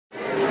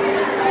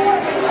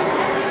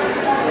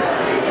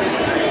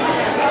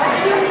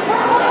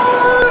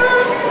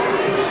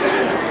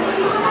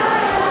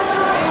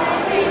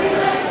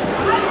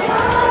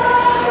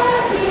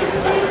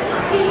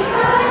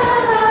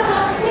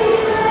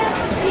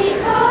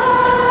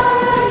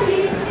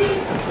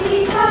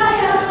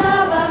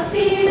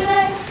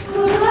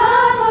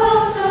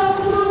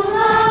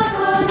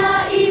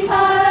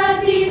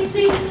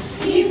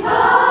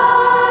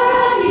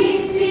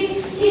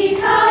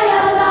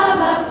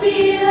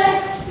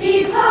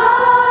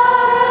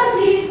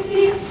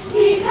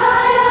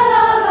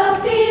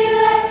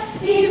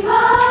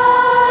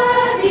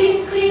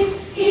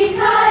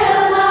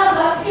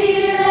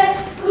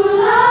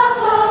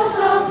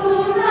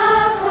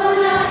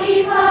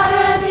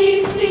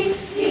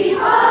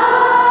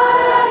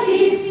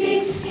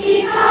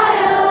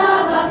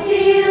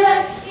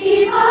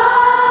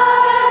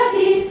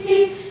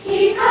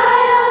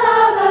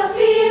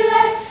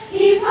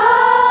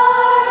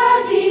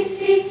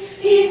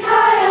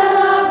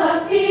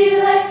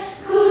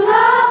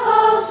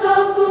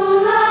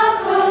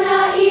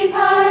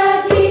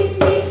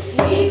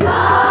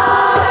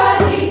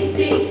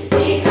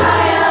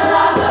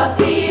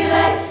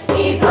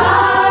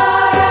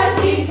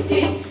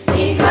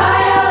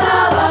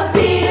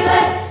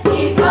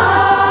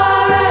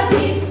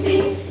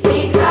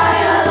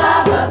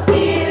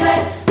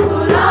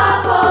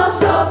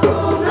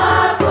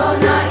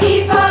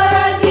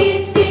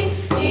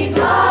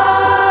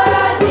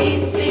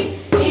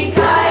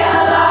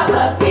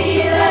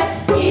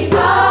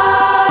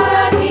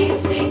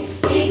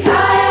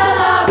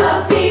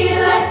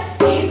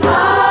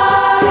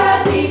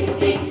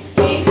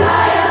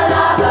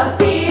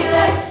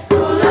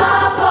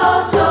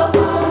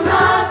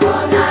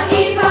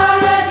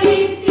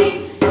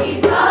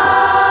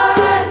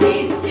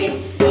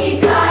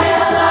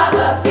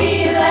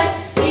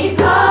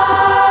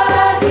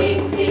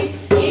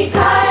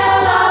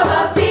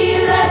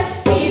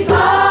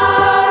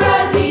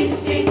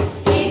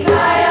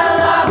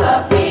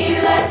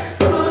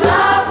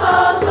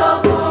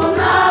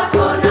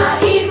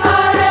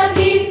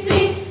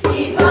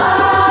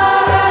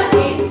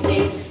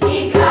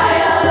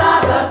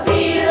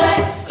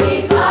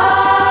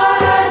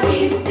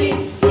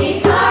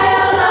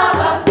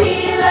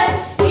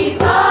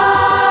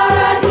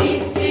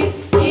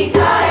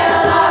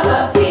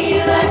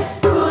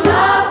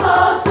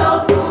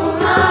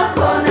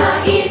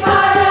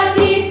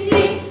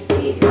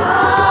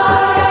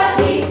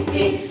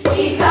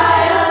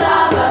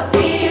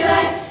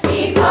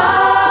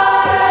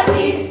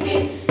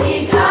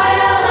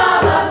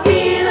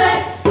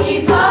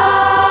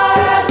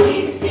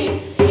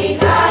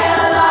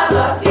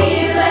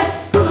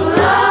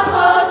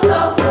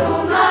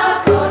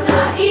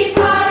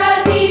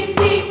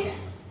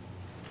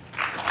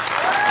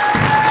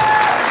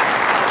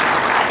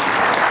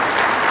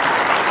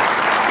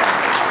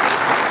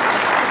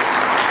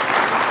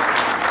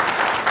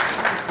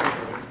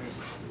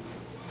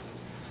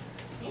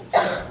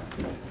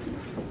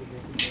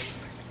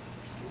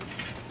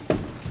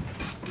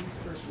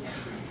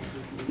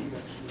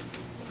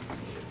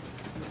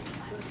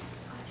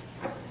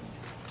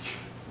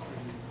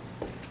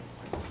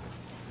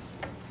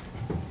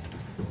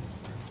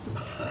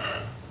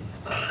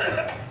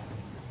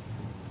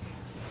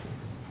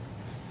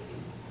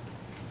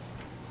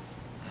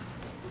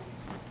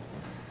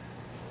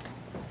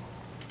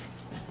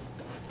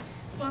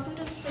Welcome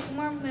to the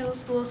Sycamore Middle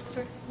School's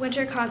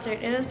winter concert.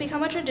 It has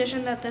become a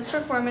tradition that this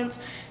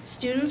performance,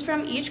 students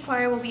from each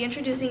choir will be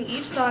introducing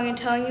each song and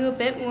telling you a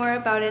bit more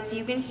about it so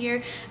you can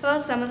hear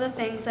about some of the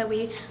things that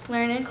we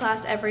learn in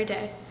class every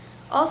day.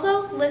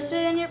 Also,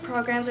 listed in your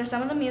programs are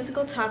some of the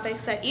musical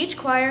topics that each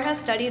choir has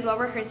studied while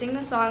rehearsing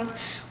the songs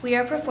we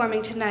are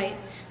performing tonight.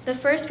 The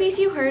first piece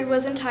you heard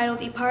was entitled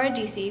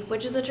Iparadisi,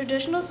 which is a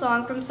traditional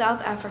song from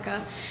South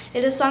Africa.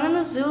 It is sung in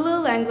the Zulu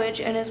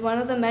language and is one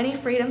of the many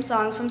freedom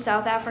songs from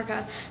South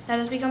Africa that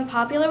has become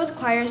popular with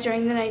choirs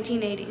during the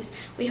 1980s.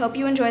 We hope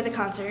you enjoy the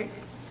concert.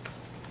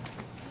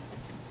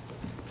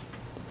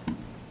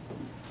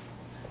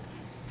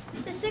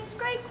 The 6th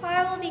grade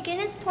choir will begin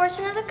its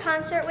portion of the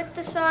concert with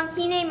the song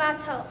Hine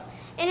Matov,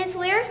 and its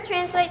lyrics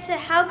translate to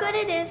how good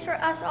it is for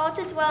us all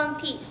to dwell in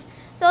peace.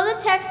 Though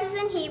the text is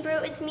in Hebrew,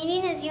 its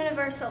meaning is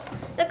universal.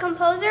 The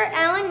composer,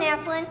 Alan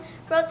Naplin,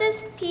 wrote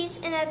this piece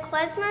in a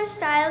klezmer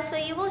style, so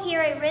you will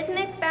hear a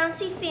rhythmic,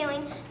 bouncy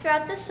feeling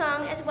throughout the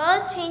song, as well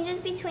as changes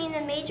between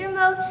the major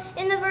mode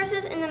in the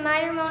verses and the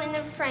minor mode in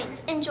the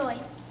refrains. Enjoy.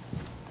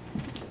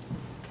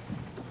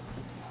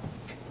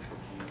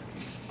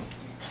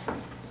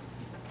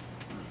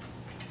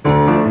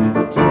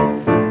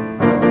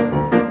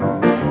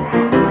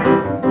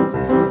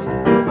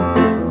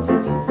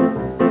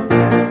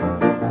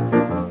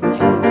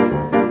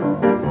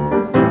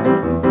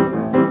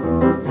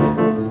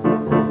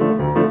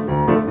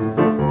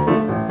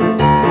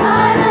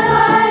 La la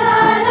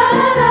la la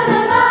la la la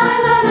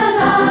la la la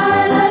la.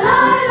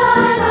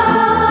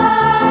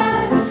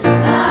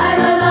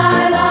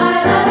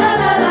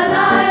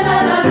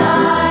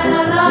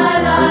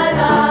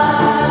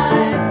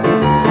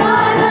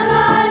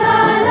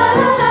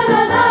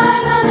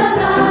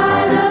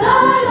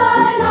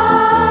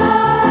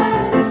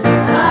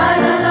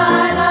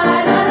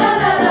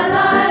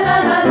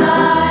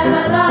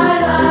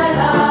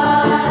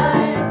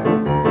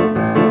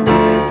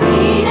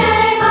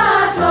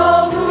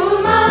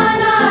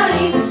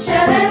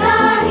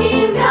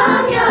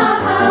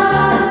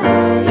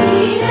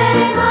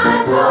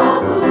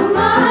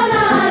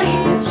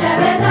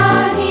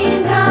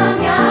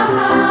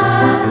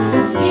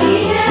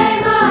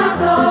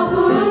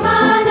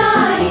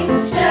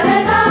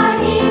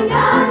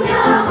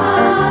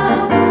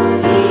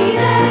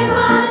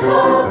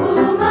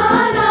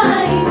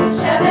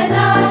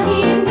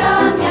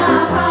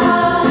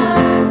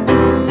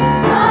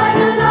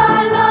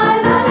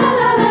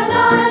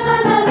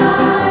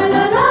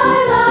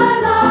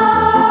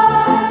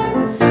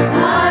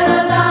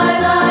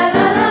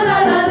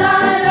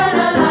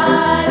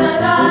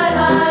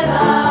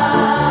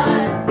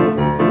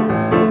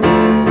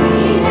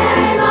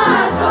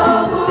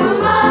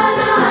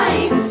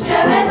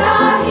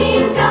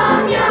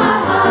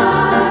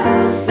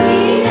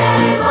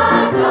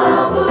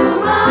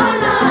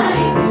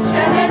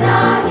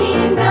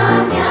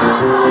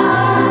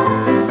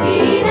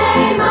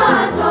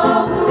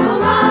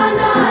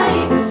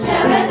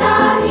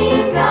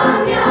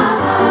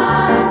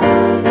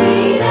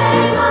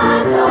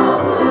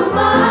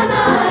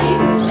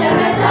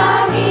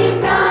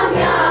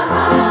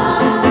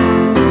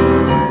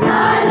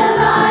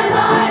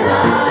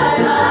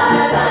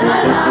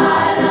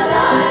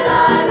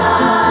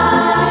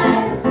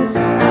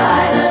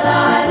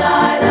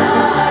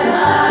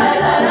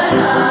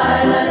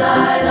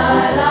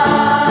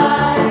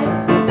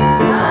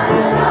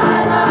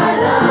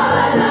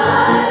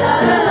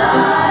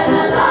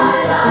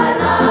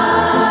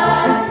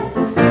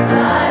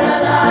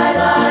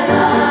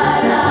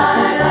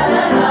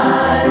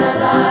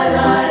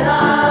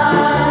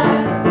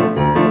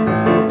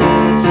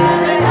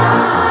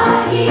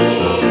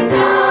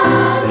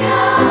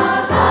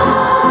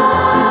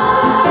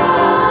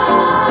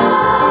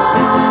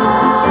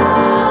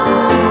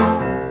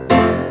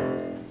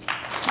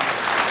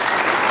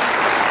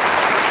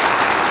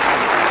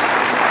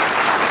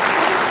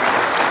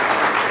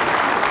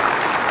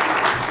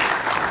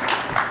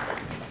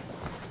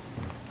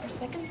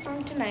 second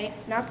song tonight,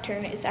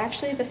 Nocturne, is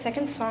actually the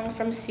second song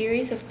from a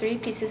series of 3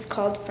 pieces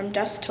called From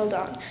Dusk Till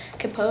Dawn,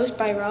 composed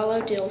by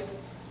Rollo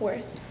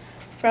Dilworth.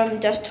 From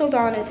Dusk Till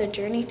Dawn is a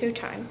journey through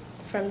time,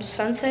 from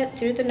sunset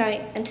through the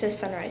night and to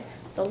sunrise.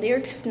 The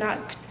lyrics of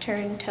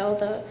Nocturne tell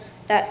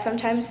that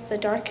sometimes the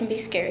dark can be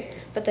scary,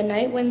 but the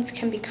night winds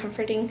can be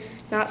comforting,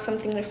 not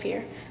something to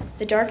fear.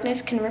 The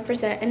darkness can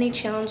represent any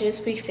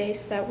challenges we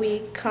face, that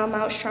we come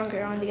out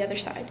stronger on the other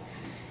side.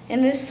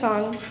 In this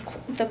song,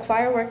 the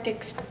choir worked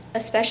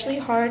especially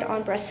hard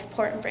on breath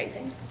support and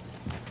phrasing.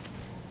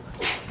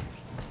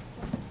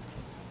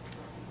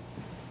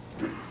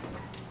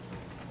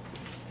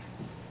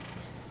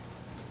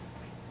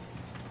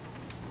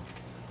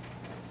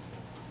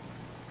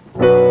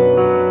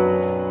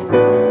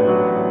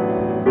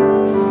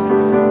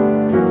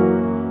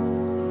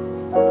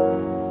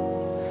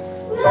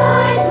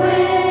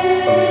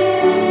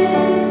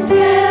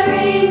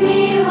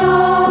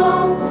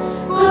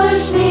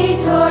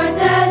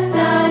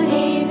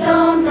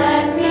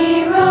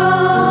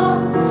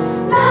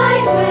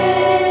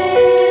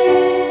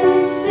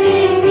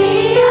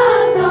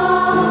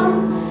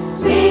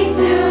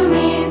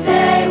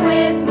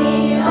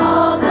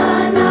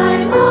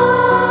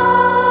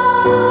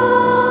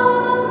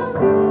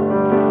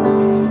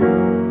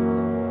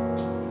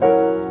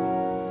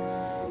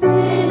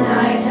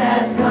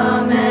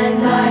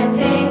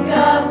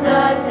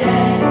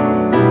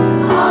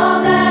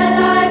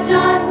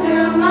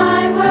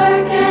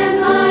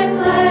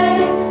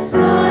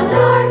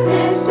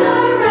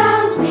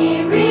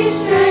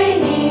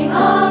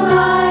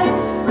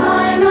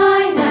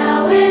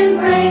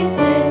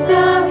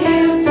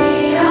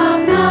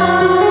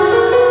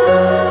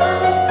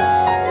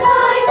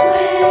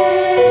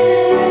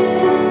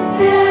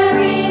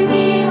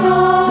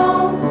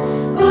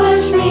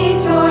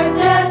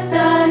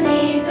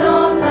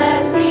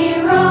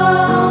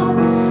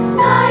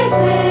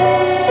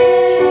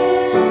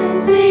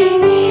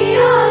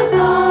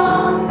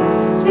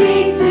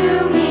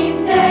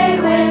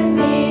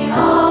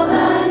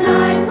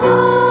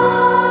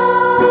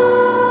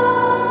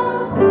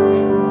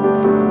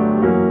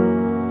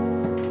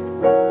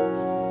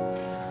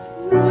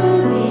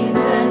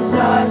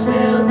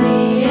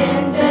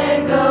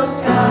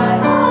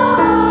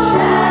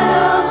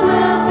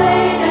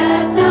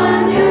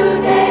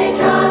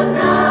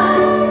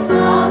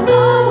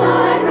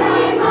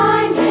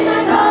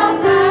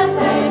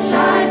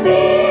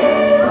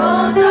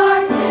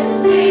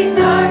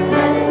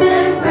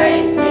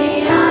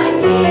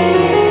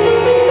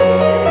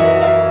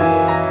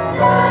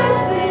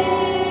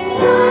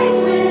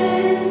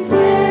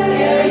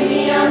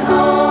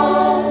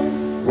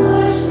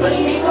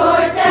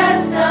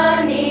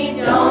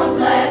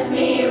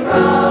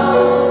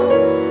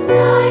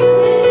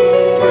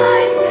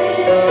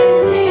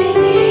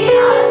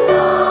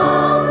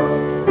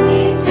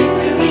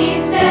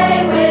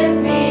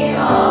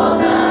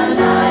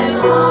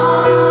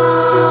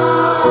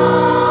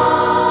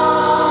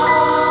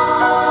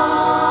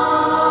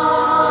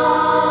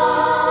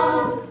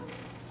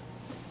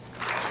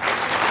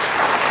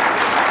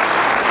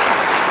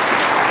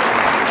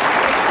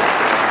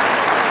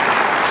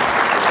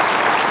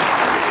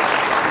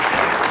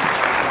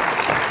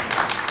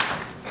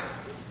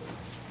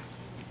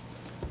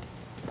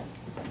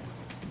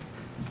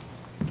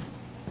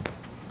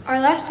 Our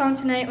last song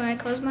tonight, When I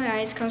Close My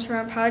Eyes, comes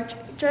from a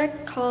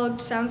project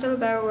called Sounds of a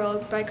Better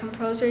World by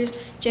composers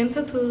Jim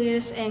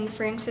Papulius and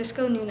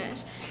Francisco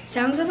Nunes.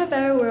 Sounds of a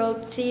Better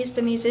World sees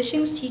the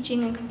musicians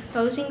teaching and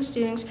composing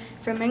students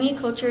from many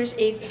cultures,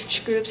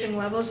 age groups, and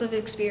levels of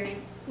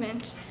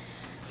experience.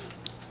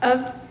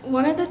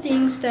 One of the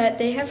things that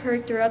they have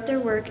heard throughout their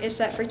work is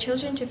that for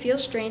children to feel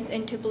strength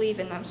and to believe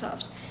in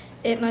themselves,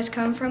 it must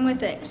come from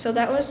within. So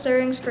that was their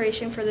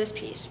inspiration for this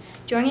piece.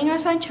 Joining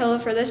us on cello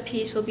for this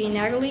piece will be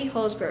Natalie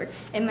Holzberg,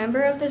 a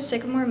member of the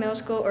Sycamore Middle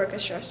School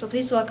Orchestra. So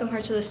please welcome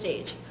her to the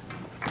stage.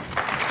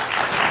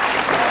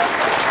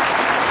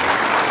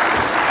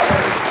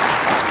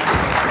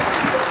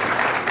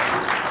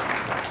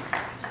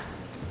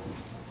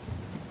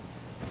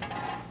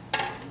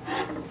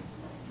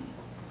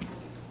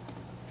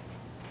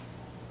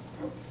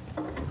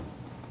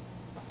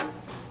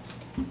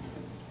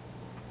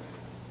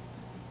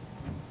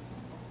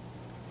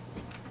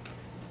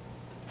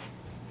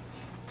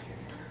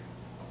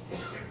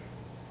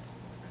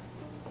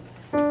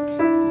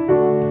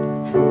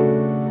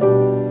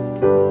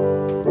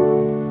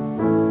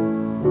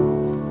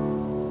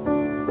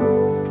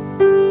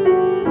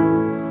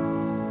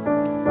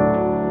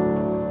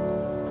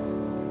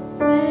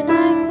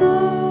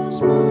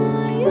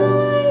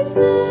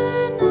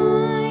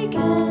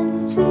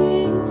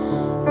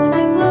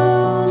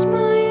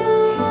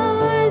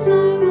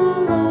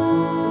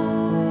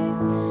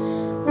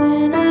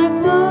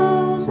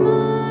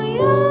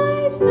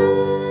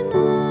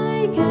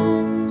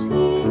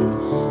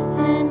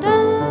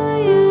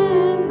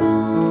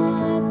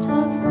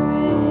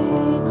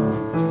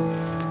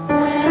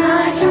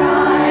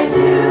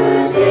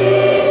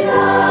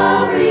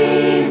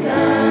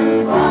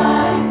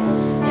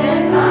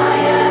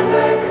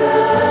 Could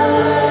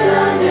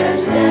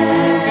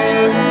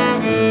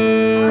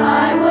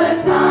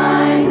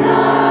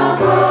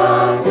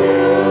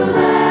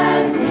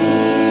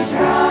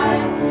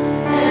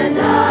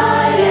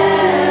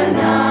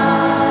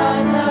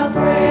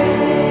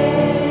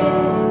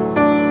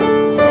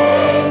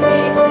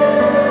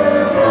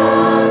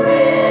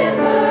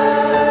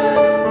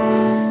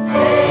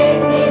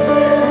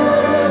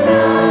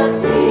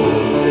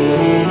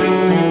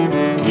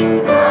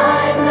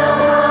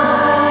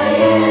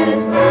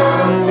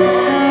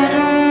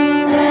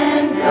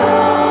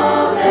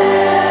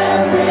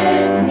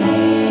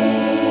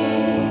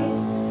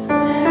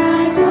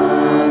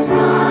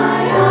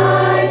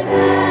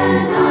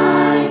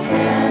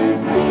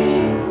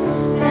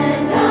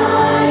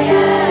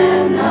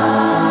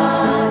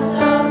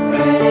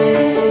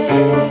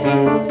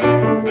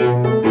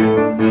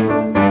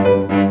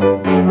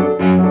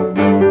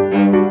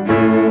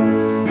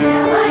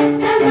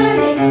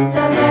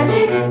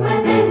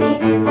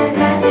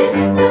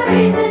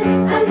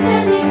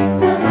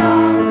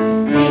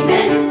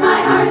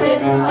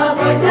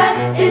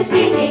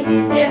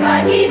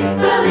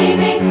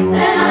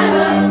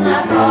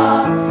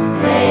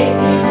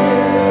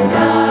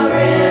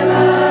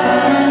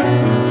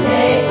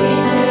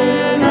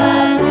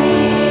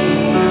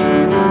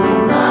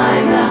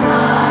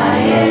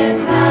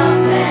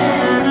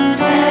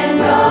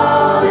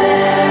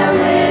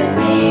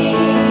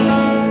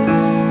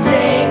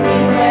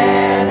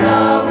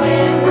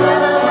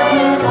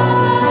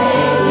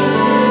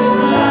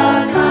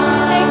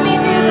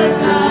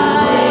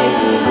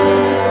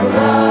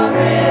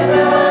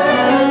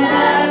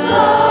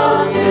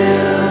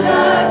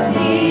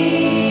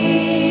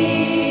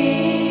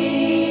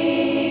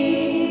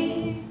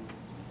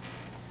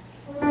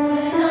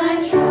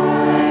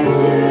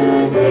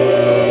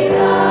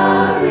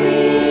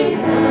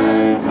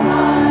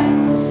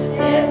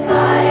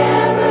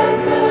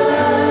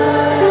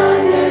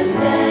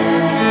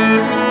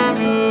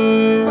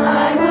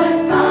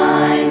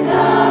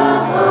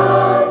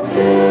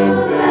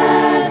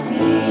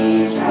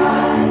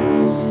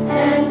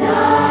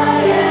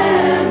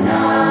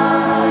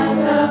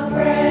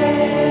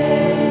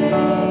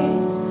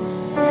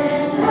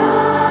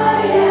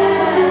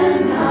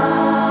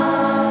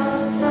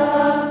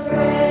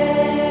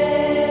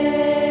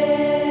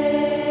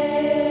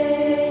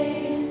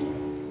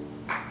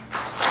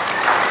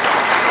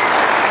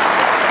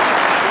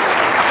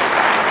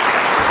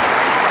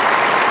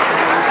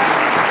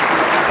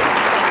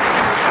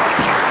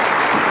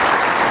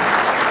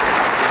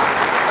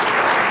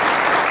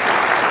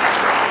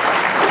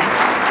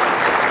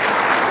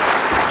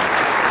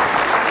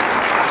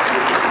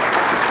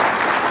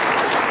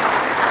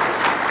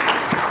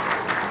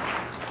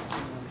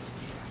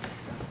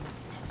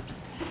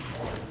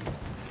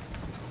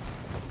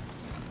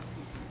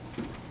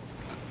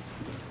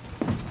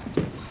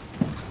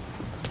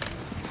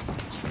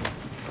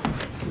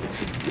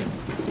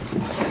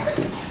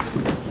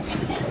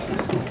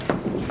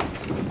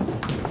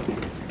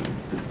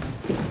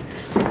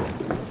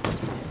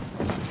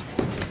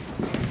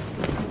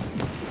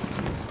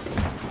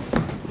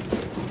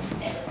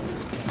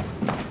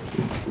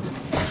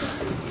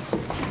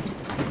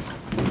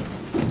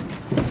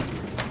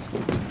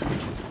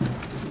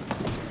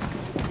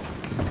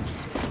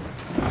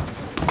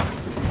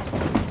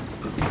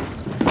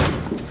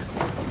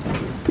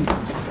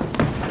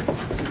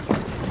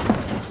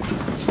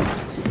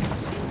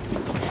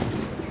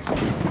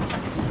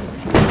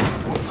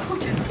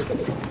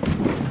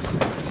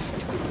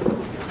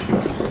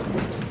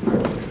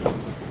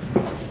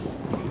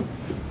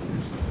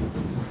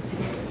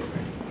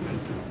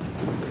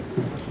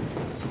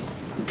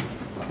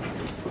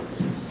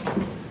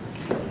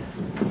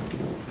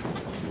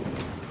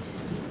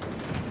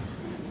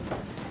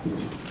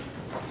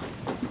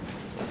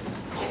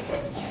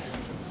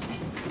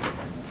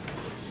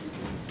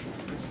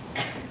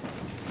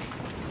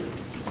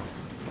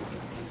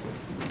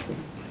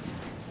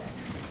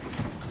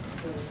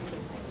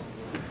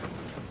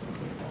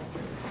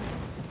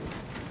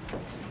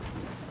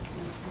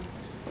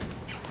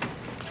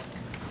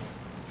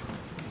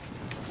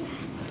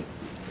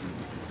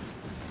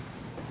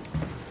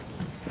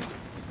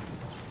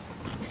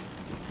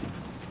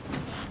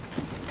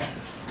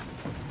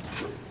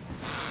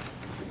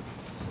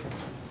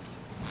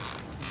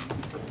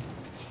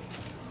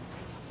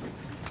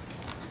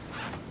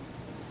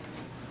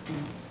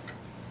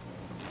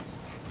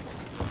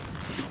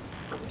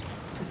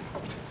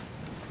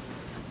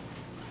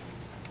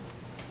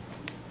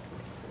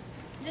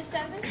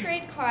 7th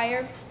grade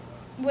choir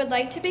would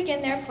like to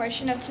begin their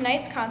portion of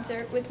tonight's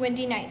concert with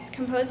Windy Nights,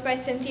 composed by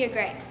Cynthia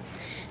Gray.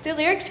 The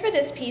lyrics for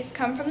this piece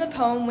come from the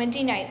poem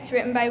Windy Nights,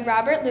 written by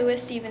Robert Louis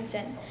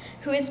Stevenson,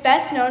 who is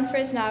best known for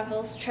his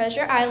novels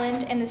Treasure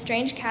Island and the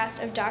strange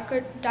cast of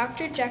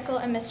Dr. Jekyll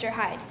and Mr.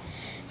 Hyde.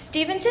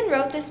 Stevenson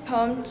wrote this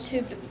poem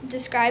to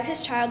describe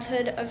his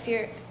childhood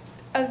fear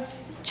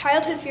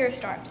of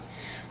storms.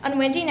 On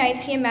windy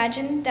nights, he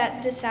imagined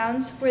that the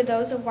sounds were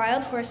those of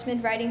wild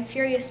horsemen riding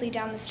furiously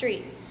down the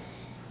street.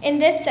 In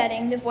this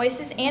setting, the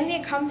voices and the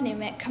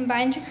accompaniment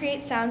combined to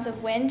create sounds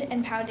of wind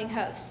and pounding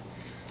hooves.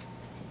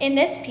 In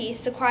this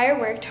piece, the choir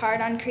worked hard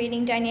on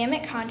creating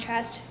dynamic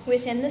contrast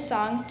within the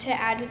song to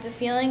add the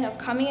feeling of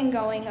coming and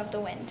going of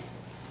the wind.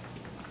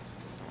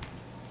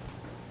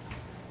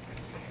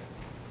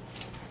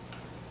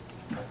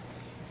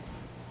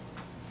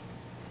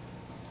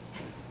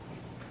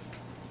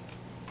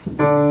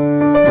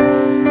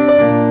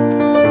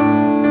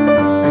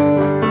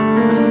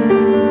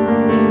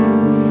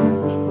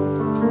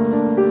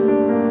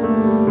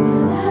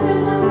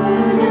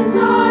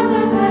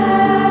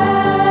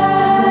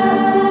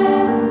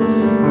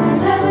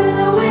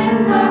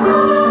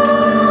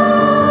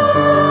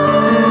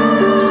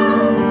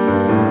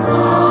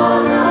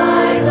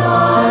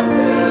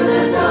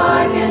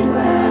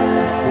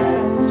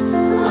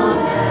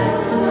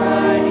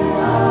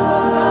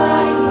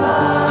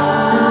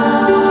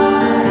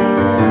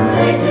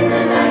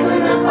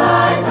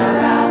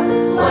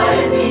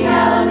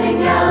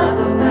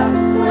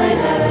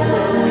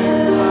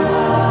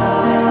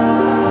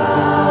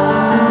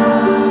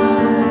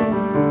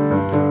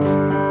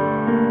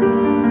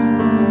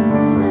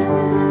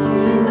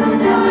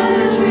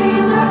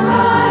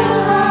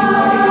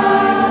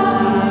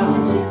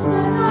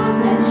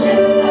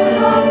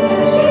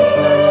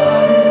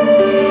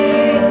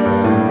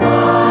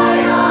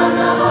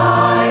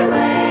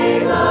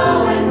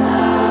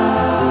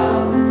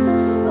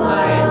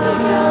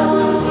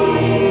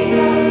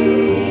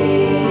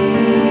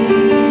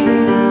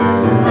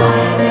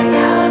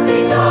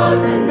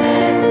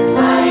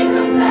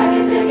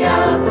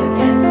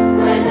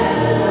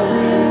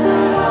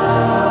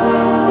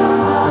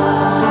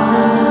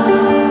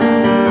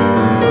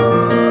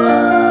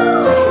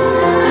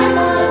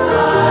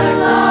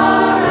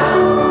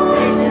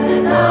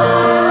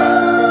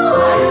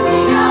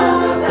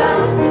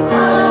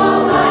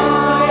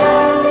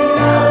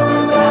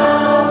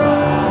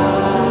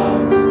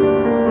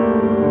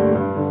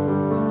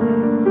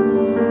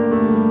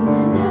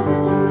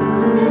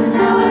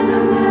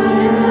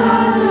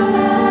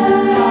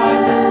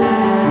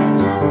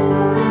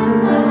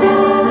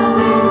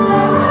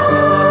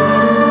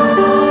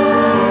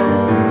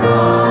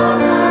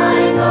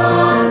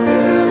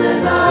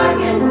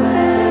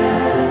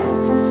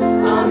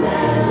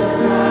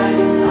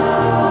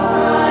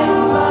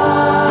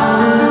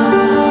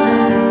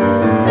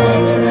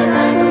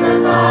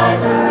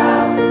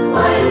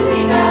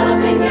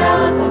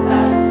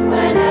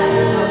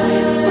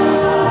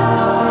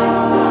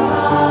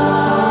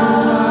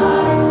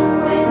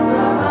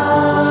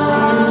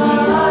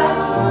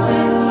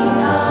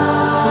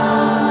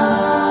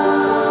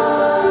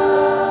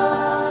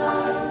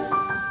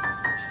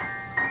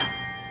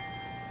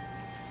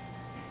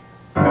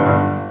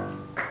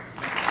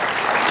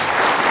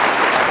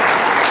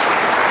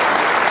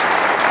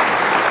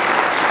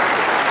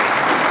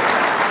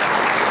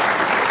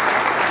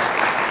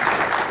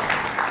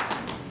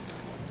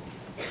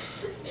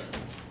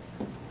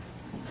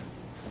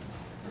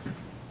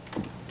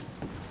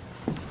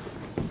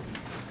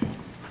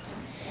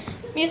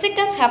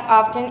 Musicians have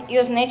often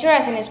used nature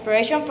as an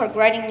inspiration for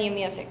writing new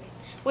music.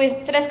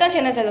 With Tres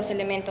Canciones de los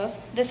Elementos,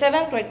 the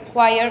 7th grade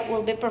choir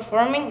will be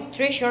performing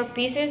 3 short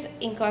pieces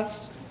in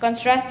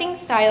contrasting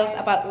styles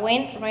about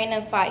wind, rain,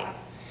 and fire.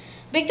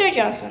 Victor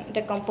Johnson,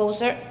 the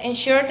composer,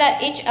 ensured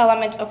that each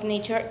element of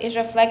nature is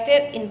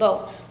reflected in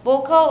both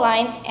vocal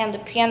lines and the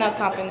piano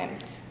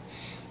accompaniment.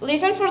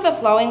 Listen for the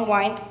flowing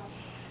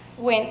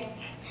wind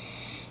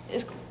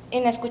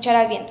in Escuchar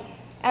al Viento,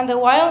 and the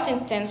wild,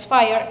 intense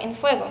fire in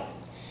Fuego.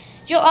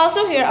 You'll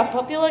also hear a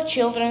popular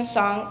children's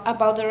song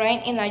about the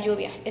rain in La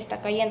Lluvia,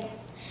 Está Cayendo.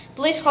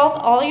 Please hold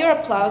all your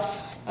applause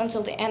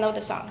until the end of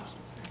the song.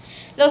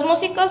 Los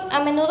músicos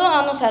a menudo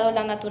han usado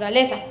la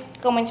naturaleza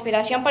como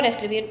inspiración para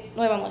escribir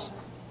nueva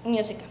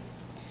música.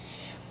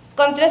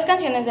 Con Tres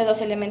Canciones de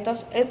los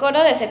Elementos, el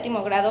coro de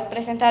 7º grado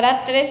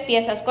presentará 3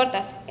 piezas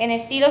cortas, en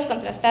estilos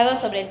contrastados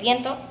sobre el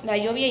viento, la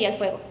lluvia y el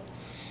fuego.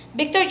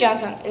 Victor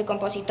Johnson, el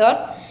compositor,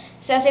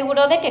 se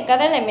aseguró de que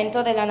cada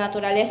elemento de la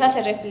naturaleza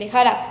se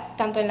reflejara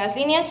tanto en las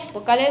líneas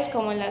vocales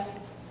como en el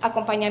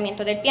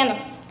acompañamiento del piano.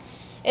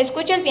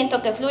 Escucha el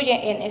viento que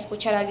fluye en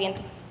Escuchar al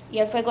Viento y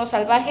el fuego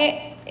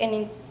salvaje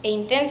e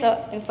intenso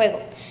en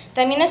Fuego.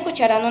 También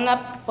escucharán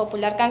una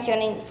popular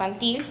canción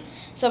infantil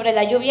sobre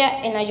la lluvia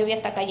en La Lluvia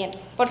Está Cayendo.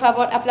 Por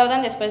favor,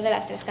 aplaudan después de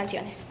las 3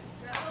 canciones.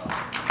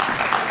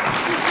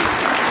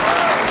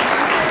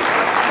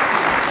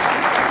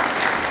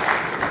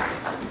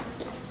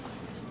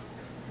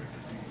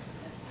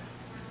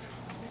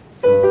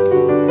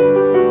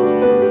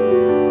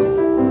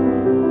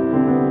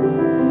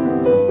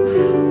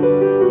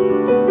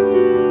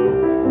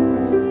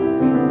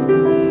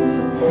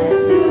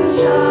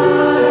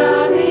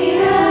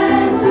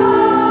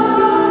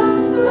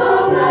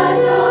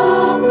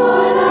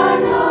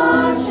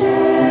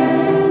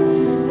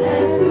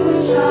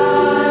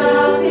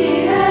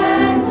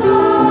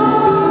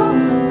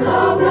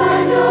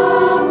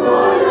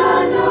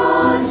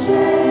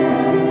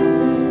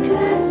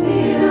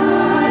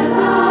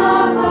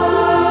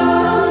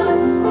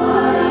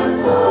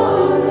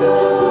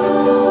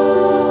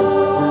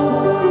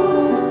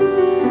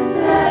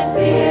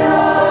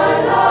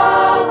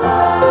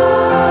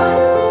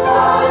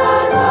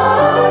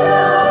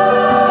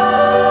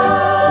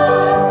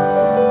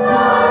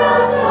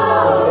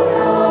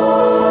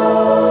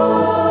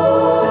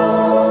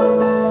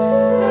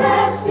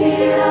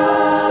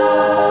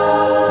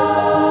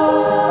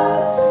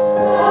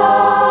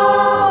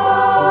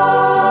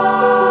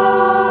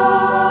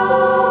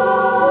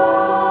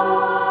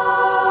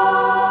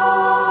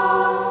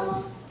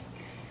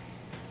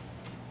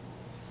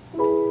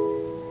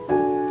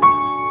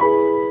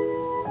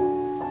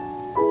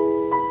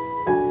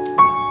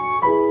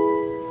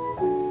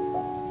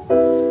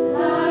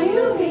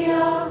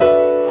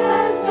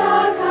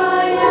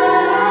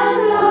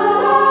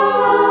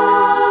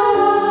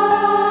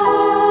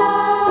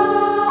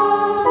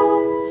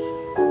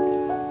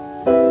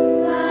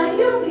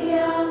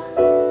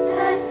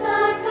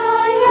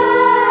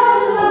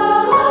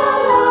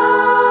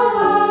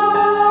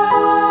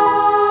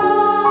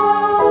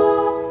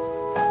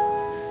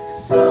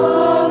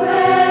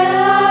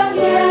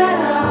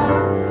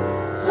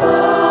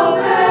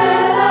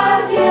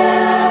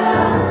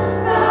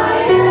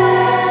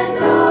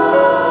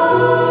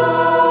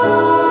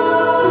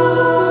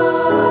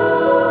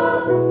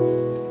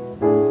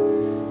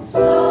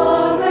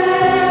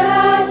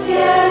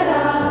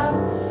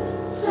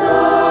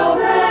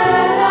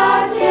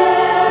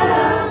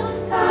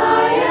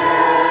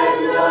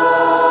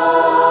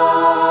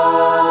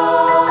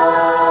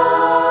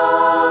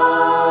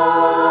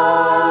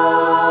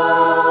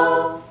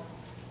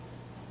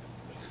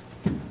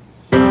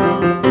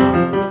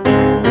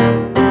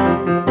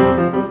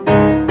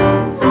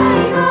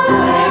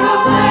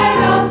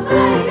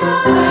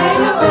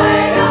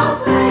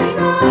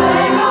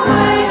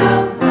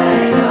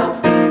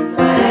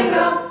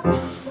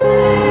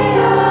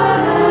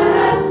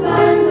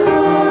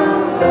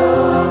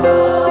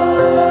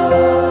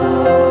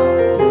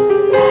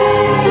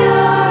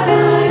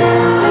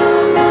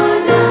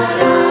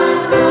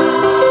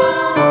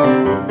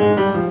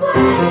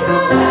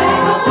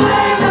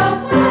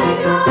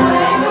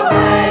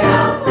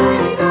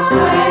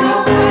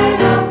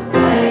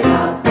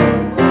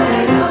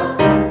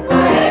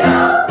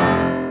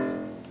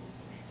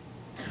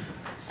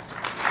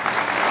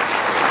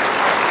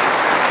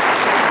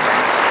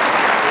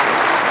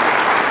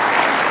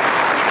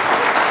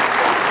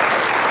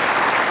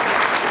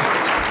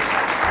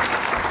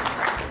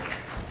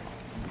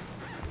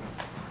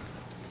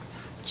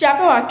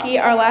 Jabberwocky,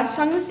 our last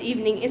song this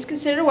evening, is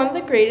considered one of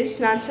the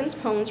greatest nonsense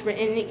poems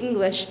written in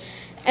English,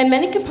 and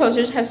many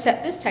composers have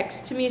set this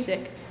text to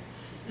music.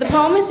 The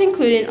poem is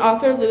included in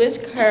author Lewis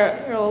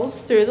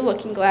Carroll's Through the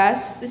Looking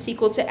Glass, the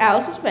sequel to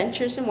Alice's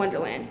Adventures in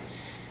Wonderland.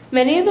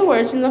 Many of the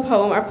words in the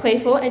poem are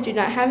playful and do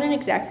not have an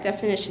exact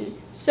definition,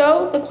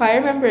 so the choir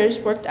members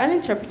worked on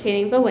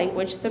interpreting the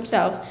language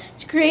themselves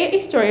to create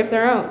a story of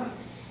their own.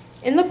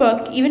 In the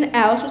book, even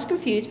Alice was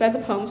confused by the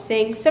poem,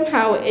 saying,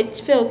 "Somehow it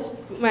fills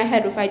my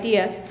head with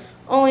ideas,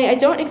 only I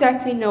don't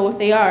exactly know what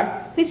they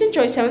are." Please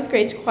enjoy 7th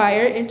grade's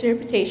choir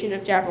interpretation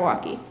of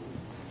Jabberwocky.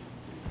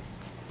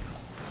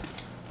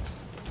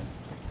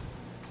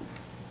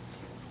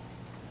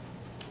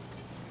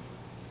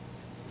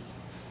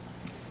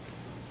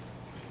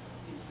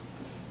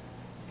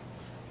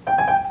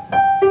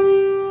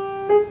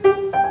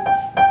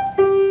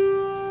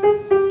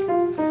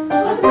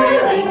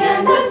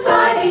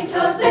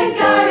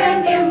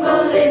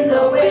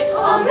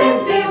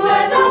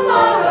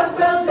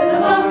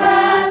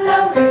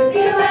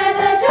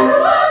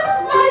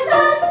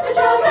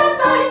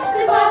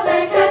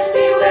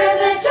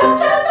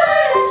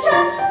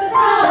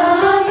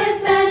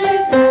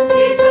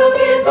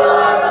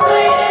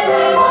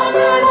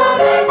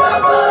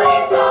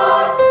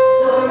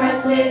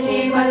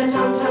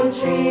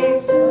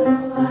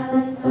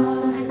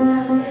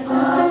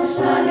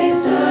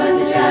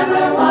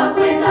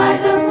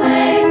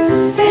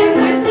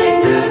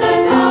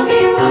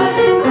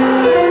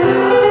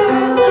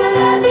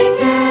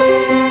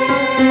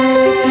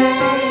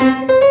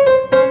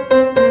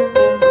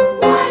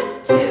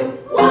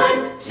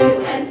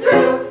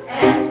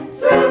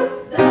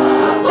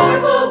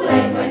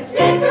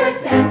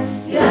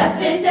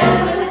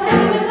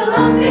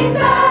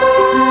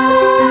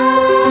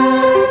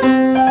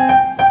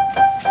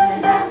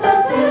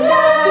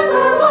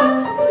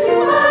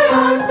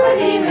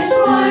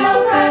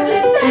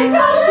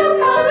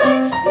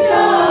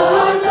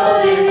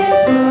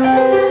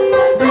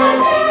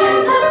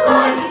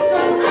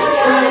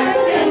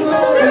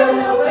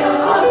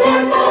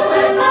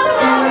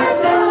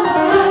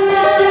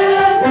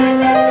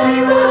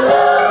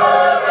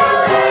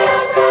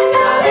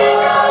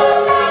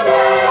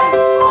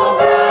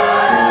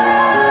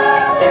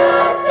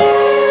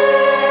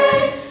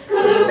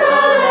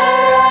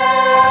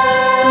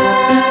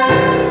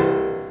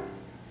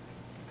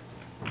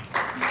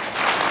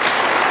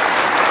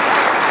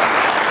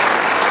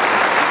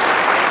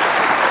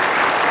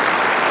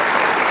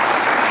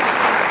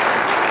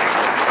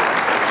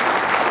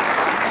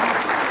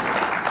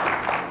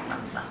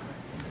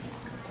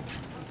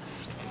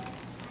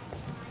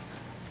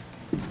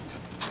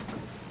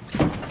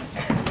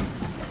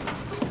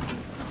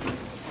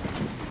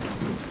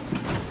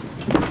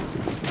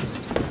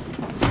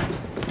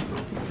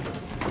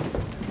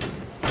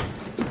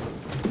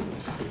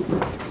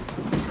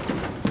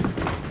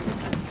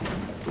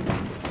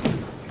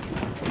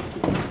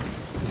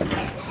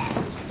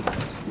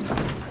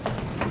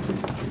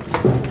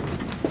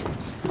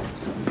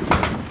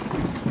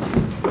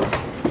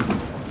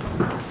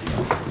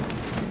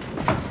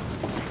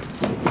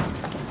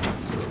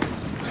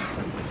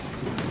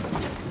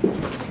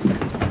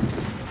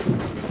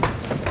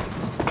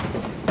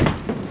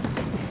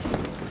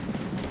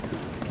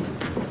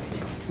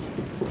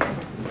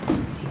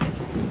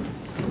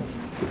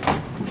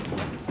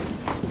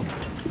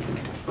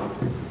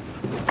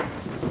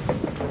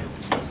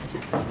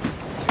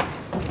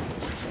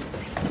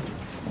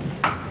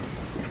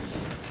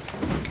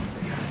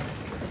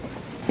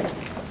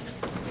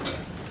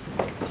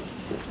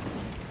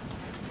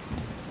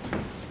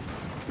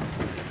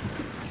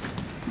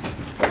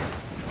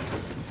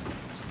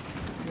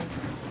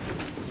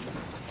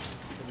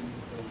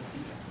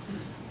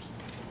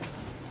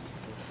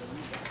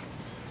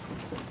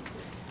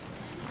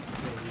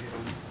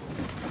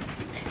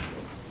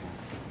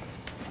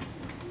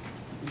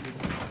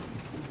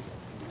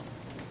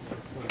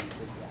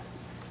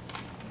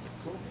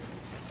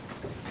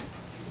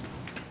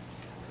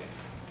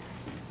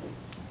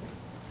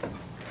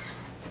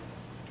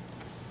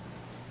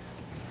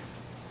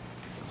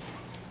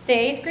 The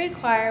 8th grade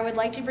choir would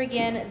like to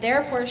begin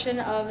their portion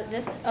of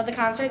the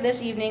concert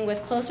this evening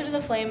with Closer to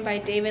the Flame by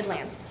David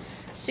Lance.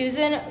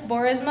 Susan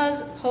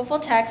Borisma's hopeful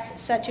text,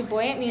 set to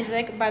buoyant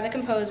music by the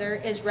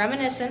composer, is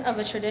reminiscent of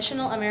a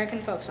traditional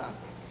American folk song.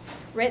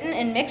 Written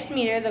in mixed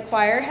meter, the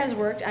choir has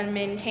worked on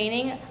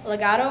maintaining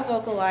legato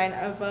vocal line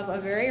above a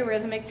very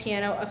rhythmic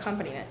piano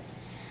accompaniment.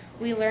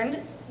 We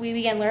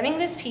began learning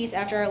this piece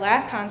after our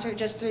last concert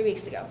just 3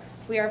 weeks ago.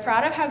 We are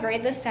proud of how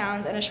great this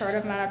sounds in a short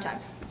amount of time.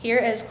 Here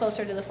is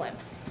Closer to the Flame.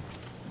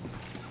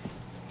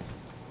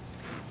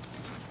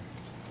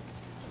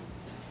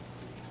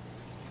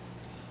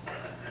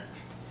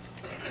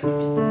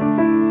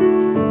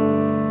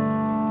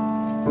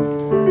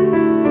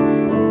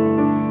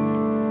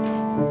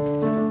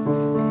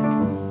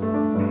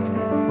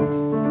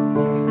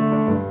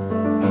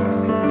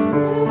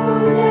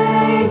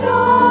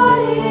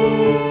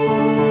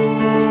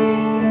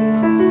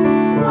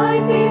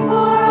 Like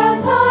before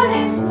us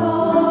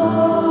unexplored.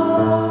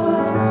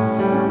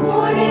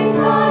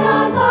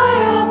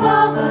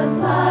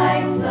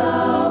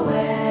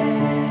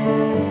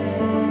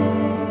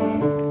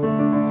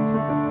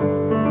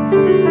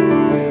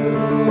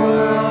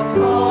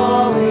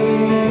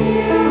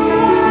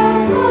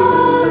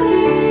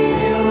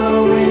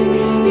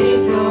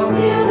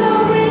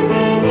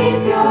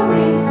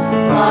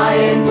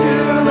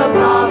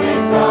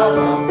 promise of a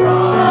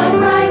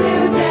bright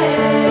new day.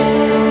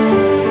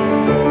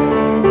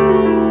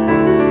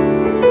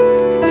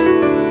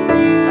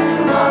 Like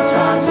a moth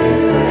drawn to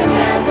the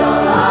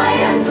candle, I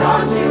am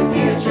drawn to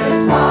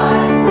futures far.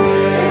 If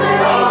my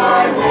wings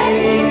and let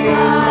me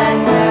fly,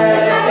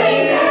 if my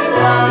wings and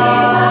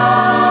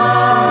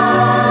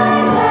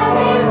let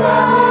me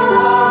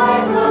fly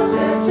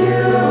closer to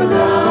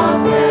the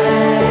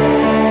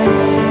flame.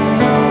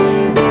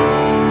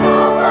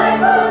 I'll fly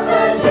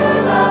closer to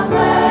the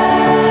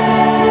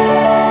flame,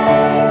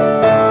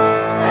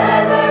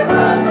 ever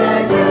closer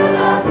to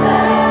the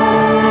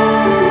flame.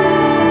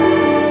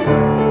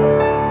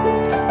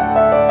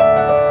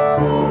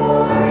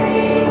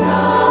 Soaring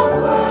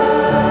upward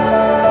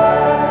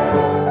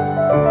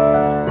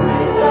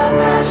with a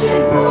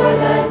passion for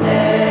the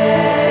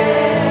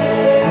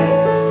day,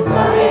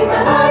 loving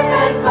my life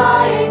and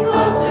flying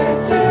closer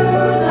to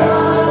the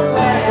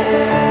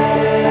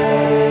flame.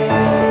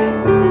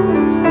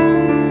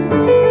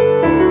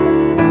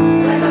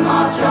 Like a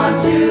moth drawn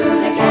to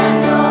the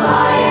candle, I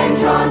am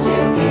drawn to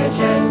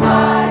futures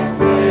far.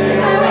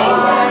 If my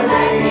wings and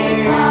let me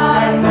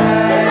fly, if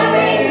my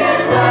wings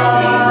and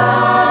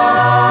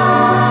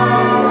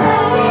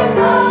let me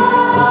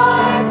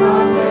fly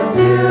closer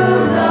to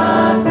the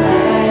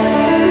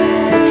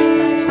flame.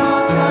 Like a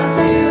moth drawn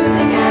to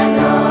the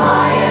candle, I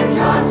am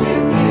drawn to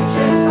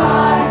futures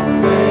far.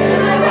 If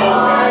my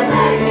wings and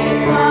let me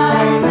fly,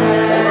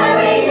 if my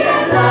wings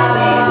and let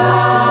me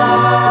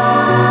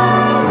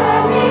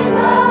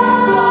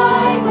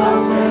fly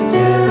closer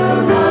to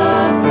the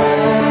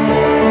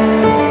flame.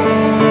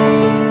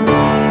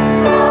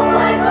 I'll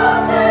fly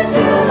closer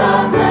to the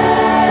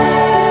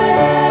flame,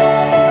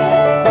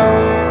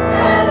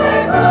 ever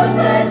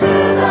closer to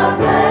the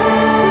flame.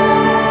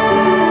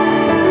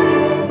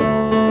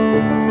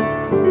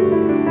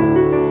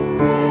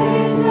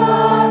 Face the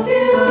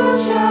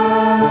future,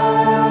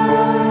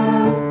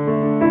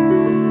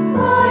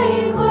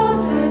 flying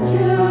closer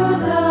to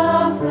the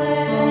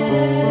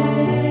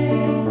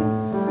flame,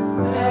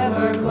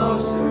 ever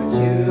closer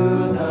to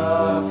the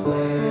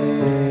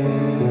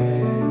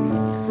flame,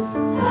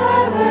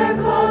 ever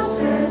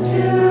closer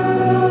to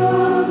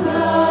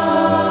the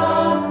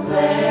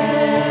flame.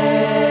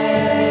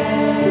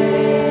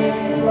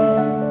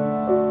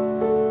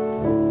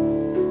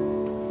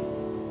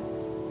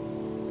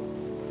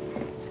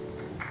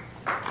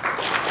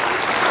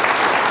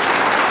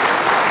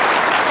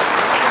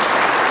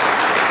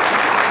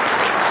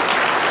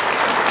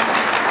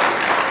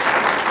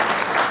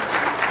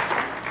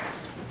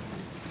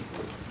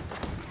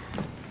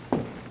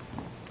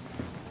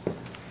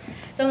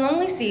 The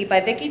Lonely Sea by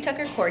Vicki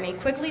Tucker Courtney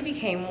quickly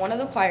became one of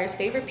the choir's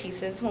favorite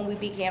pieces when we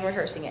began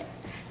rehearsing it.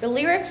 The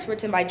lyrics,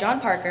 written by John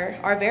Parker,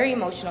 are very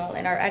emotional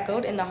and are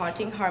echoed in the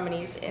haunting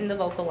harmonies in the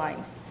vocal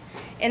line.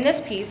 In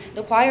this piece,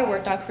 the choir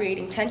worked on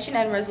creating tension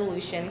and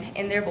resolution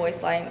in their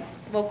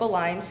vocal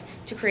lines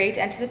to create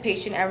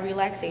anticipation and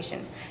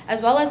relaxation, as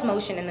well as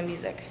motion in the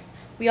music.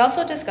 We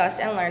also discussed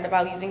and learned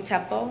about using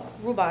tempo,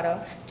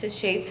 rubato, to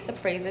shape the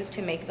phrases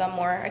to make them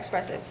more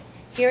expressive.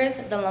 Here is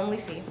The Lonely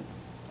Sea.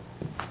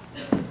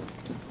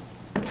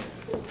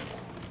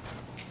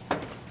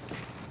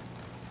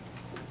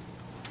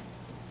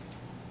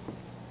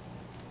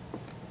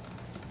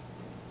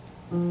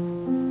 In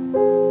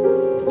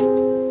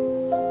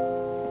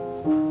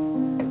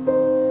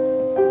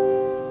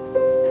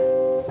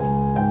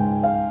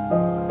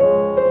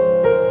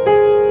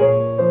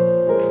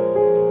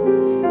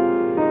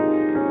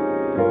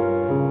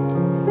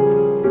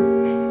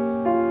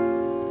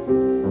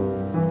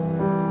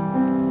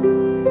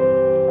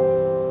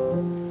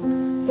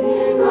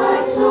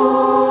my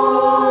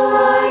soul I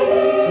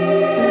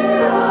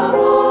hear a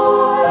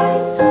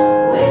voice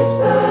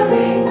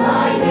whispering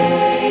my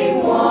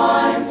name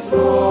once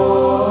more.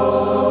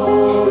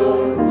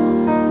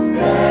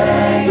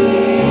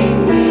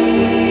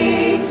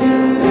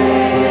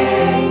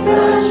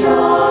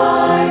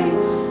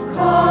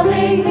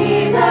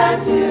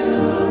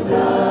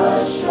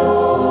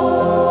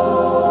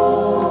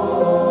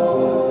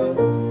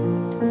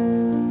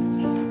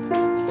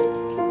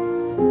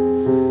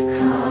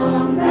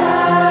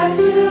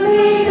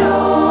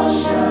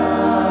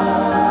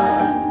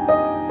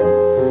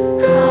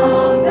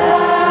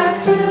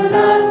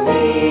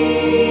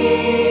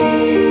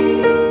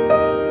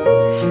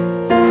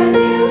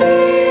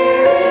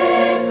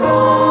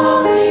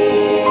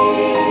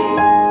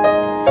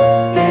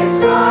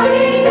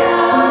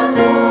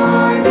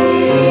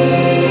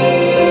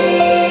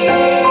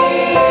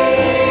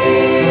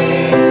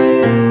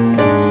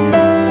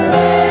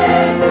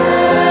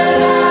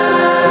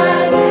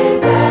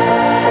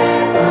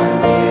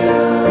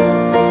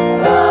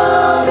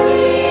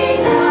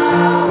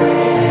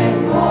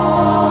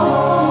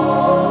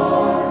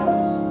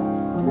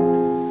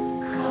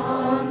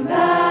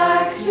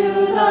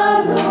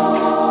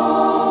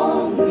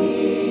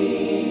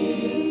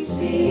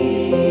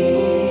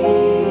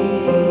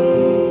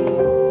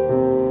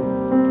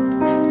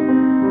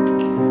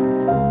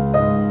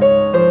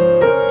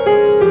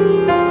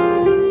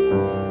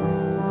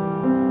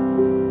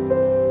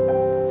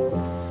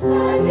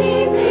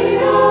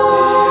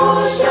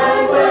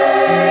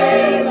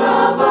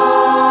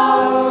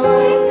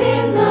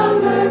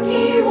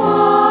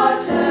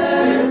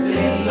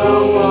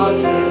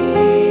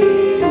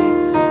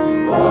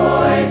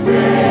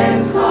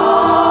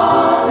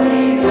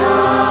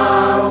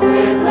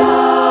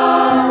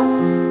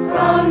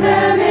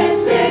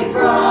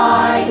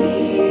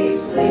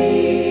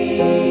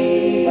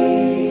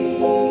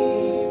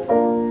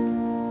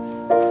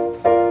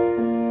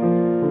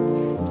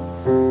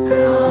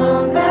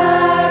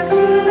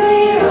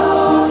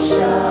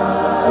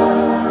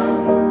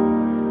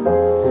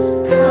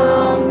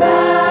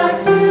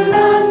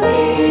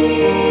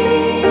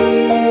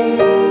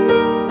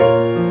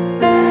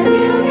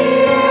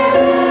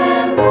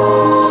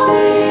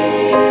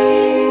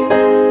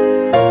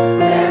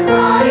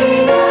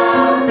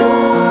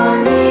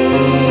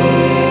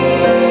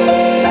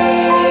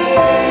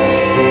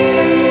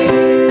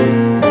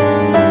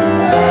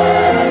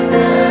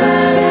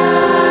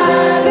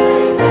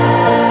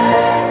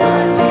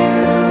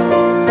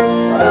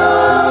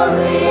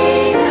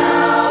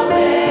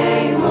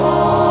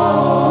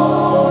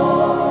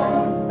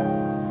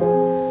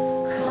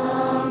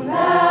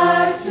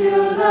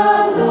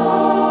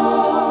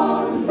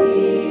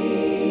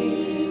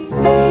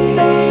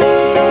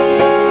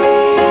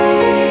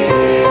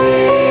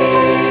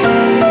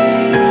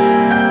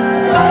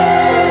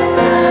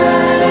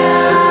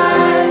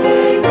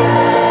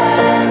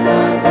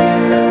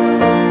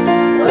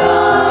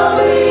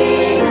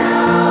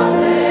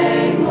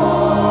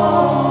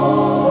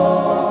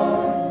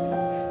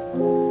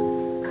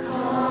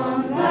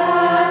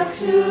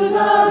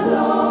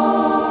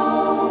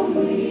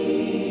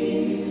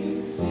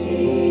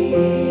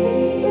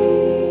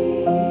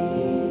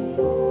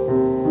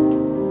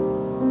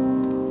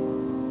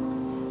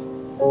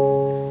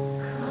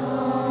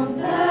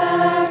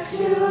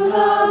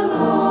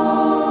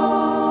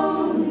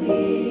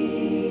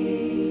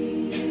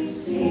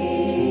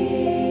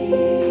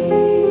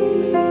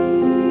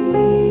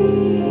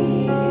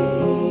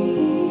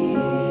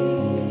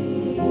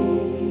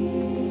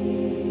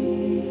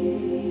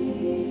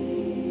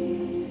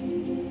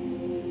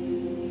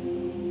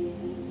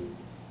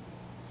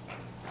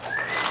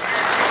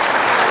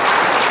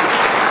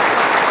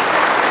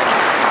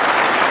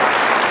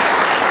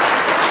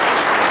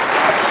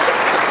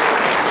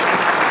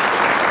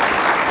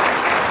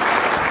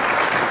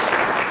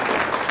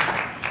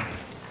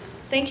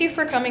 Thank you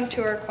for coming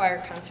to our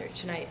choir concert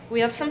tonight.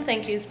 We have some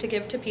thank yous to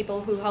give to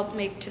people who helped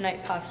make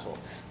tonight possible.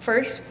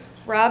 First,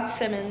 Rob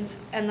Simmons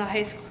and the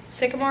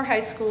Sycamore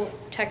High School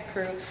tech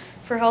crew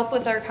for help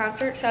with our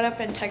concert setup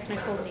and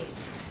technical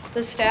needs.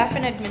 The staff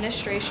and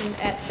administration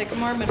at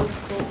Sycamore Middle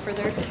School for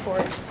their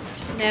support.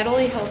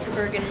 Natalie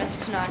Hilseberg and Miss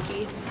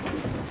Tanaki.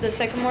 The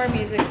Sycamore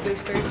Music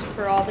Boosters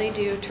for all they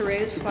do to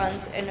raise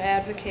funds and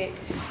advocate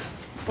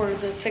for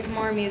the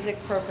Sycamore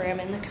music program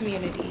in the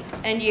community.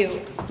 And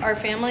you, our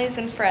families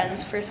and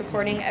friends, for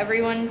supporting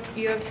everyone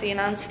you have seen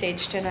on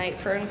stage tonight,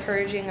 for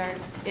encouraging our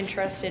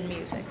interest in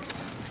music.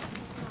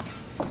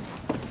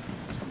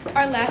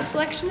 Our last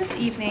selection this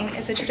evening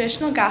is a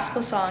traditional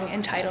gospel song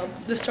entitled,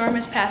 "The Storm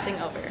is Passing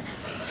Over."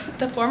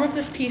 The form of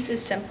this piece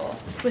is simple,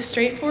 with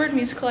straightforward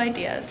musical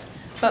ideas,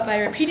 but by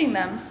repeating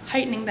them,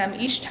 heightening them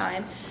each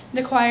time,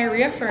 the choir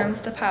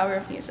reaffirms the power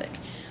of music,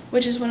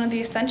 which is one of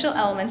the essential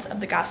elements of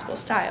the gospel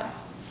style.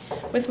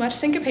 With much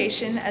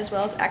syncopation as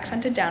well as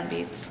accented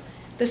downbeats,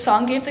 the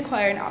song gave the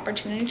choir an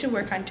opportunity to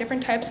work on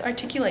different types of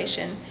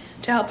articulation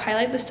to help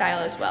highlight the style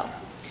as well.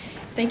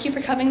 Thank you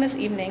for coming this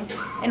evening,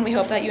 and we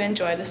hope that you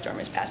enjoy "The Storm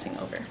is Passing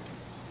Over."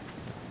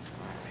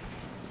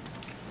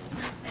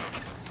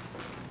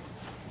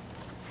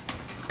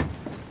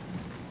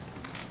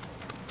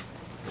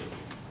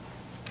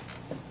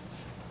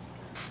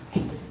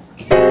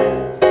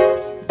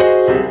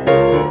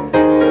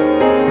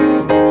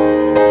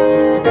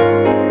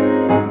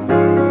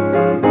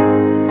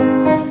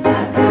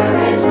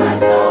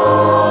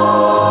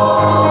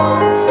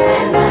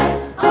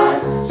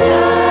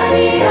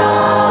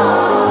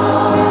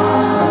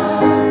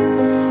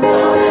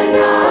 Though the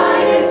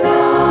night is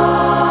dark.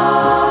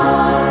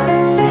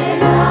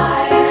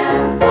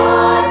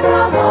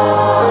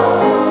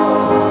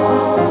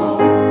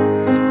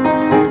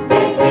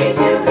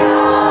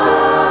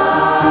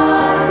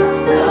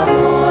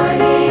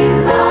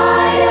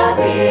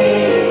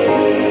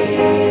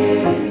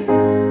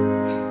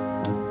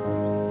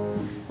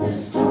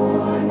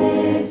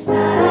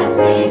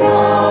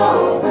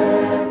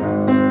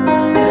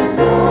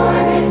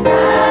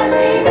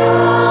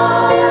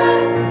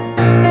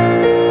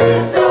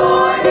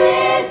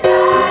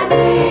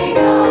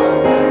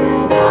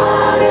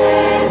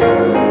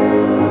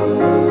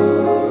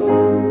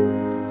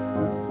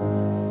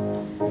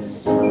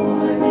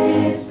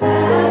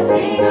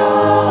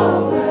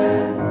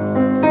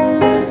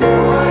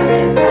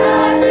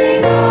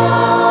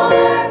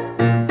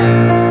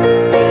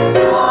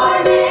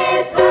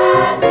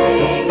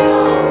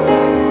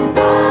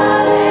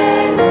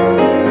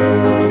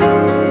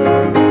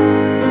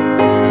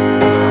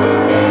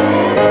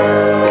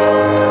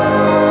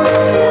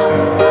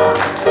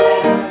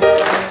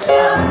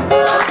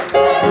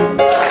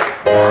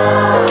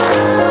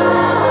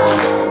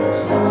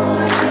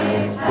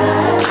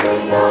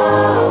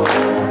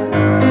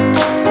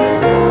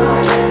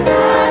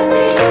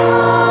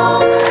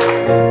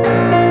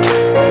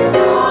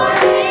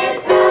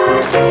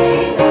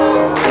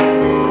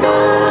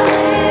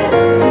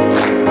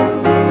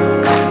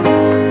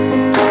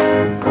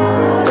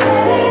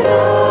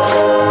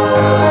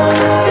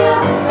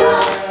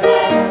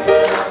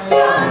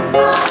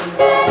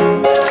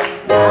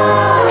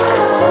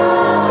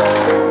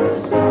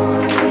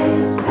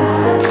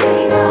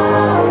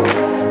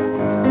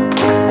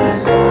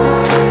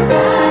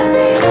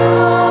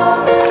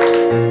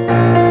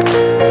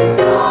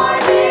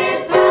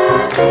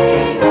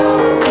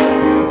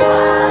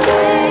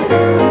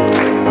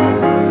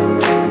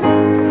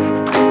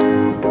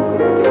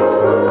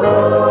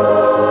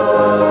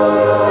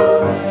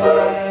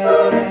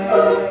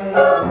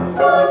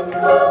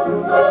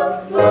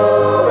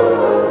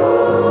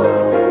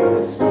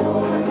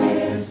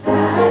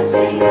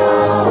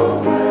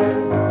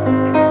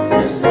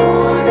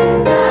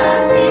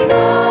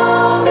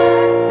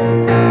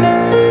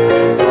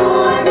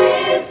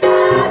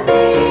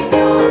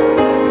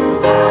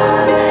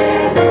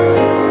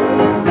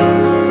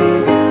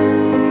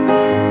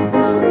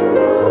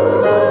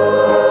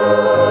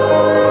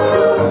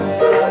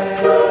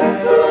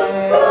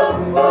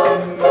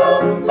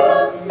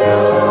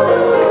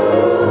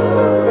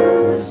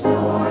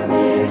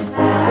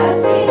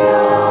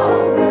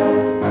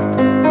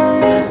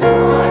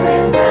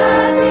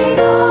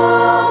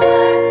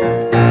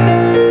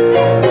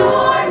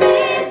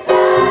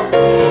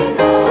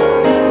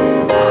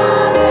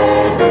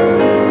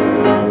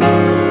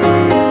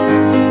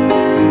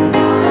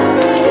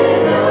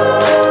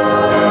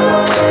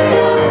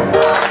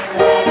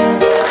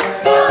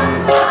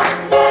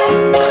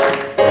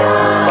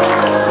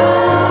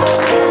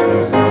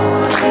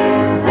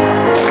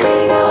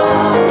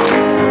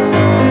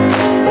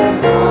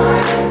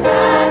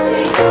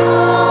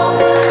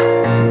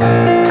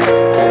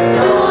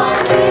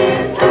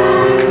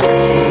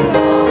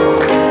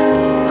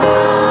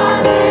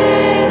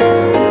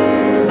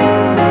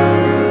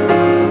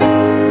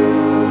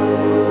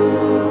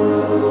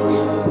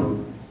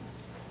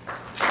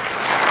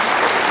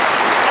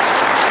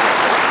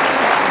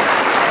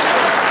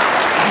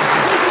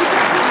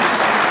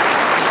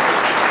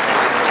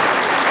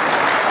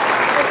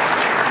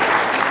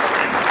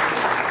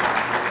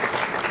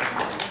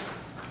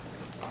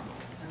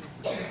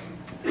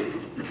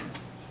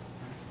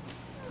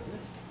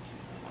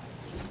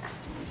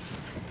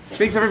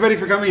 Thanks everybody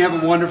for coming.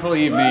 Have a wonderful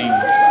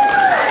evening.